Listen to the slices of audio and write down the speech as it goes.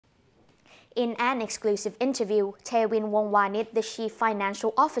In an exclusive interview, Thailand Wongcha-um, the Chief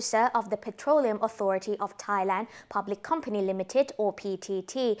Financial Officer of the Petroleum Authority of Thailand Public Company Limited or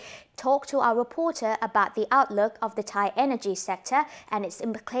PTT, talked to our reporter about the outlook of the Thai energy sector and its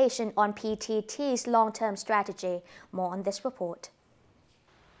implication on PTT's long-term strategy. More on this report.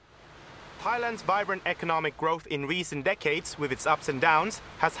 Thailand's vibrant economic growth in recent decades, with its ups and downs,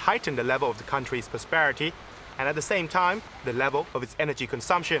 has heightened the level of the country's prosperity and at the same time, the level of its energy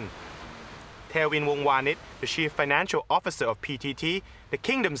consumption. Thailand Wongcha-um, the Chief Financial Officer of PTT, the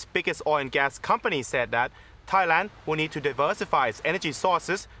kingdom's biggest oil and gas company, said that Thailand will need to diversify its energy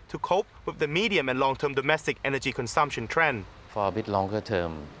sources to cope with the medium and long-term domestic energy consumption trend. For a bit longer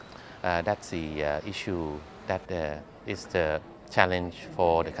term, that's the issue that is the challenge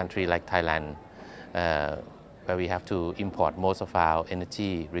for the country like Thailand, where we have to import most of our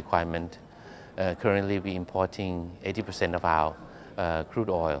energy requirement. Currently, we're importing 80% of our crude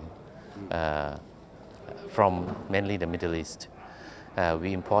oil from mainly the Middle East. We're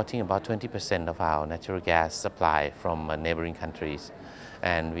importing about 20% of our natural gas supply from neighboring countries,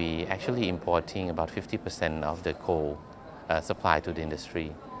 and we actually importing about 50% of the coal supply to the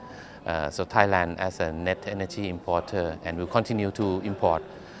industry. So Thailand, as a net energy importer, and will continue to import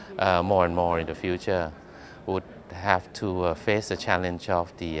more and more in the future, would have to face the challenge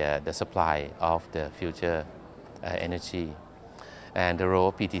of the supply of the future energy. And the role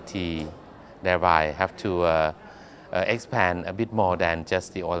of PTT thereby have to expand a bit more than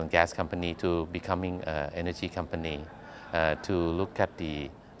just the oil and gas company to becoming an energy company to look at the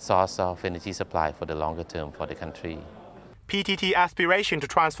source of energy supply for the longer term for the country. PTT's aspiration to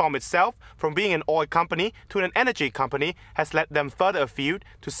transform itself from being an oil company to an energy company has led them further afield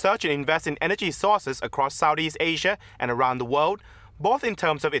to search and invest in energy sources across Southeast Asia and around the world, both in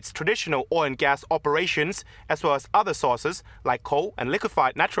terms of its traditional oil and gas operations as well as other sources like coal and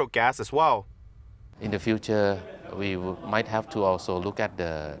liquefied natural gas as well. In the future, we might have to also look at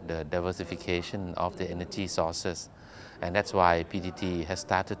the diversification of the energy sources, and that's why PTT has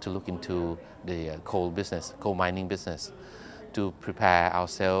started to look into the coal mining business, to prepare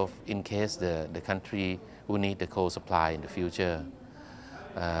ourselves in case the country will need the coal supply in the future.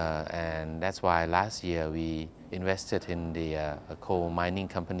 And that's why last year we invested in the coal mining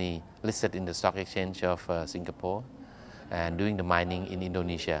company listed in the stock exchange of Singapore and doing the mining in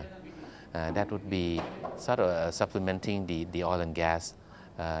Indonesia. That would be sort of supplementing the oil and gas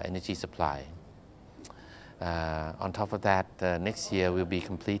energy supply. On top of that, next year we'll be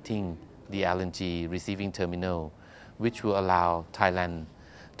completing the LNG receiving terminal, which will allow Thailand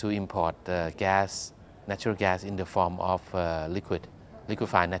to import natural gas in the form of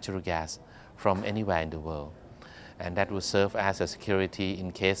liquefied natural gas from anywhere in the world. And that will serve as a security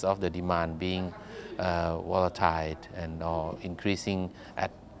in case of the demand being volatile or increasing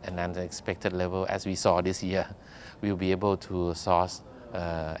at an unexpected level, as we saw this year. We'll be able to source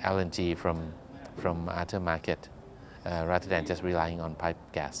LNG from other market rather than just relying on pipe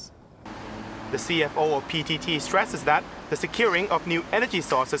gas. The CFO of PTT stresses that the securing of new energy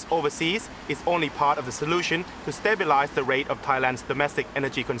sources overseas is only part of the solution to stabilize the rate of Thailand's domestic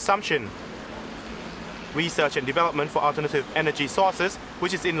energy consumption. Research and development for alternative energy sources,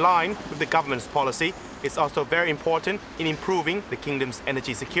 which is in line with the government's policy, is also very important in improving the kingdom's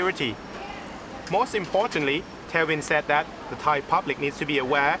energy security. Most importantly, Thailand said that the Thai public needs to be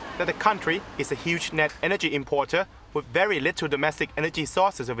aware that the country is a huge net energy importer with very little domestic energy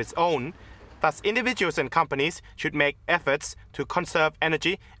sources of its own. Thus, individuals and companies should make efforts to conserve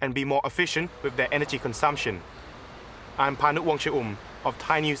energy and be more efficient with their energy consumption. I'm Wongcha-um of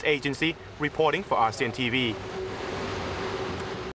Thai News Agency reporting for ASEAN TV.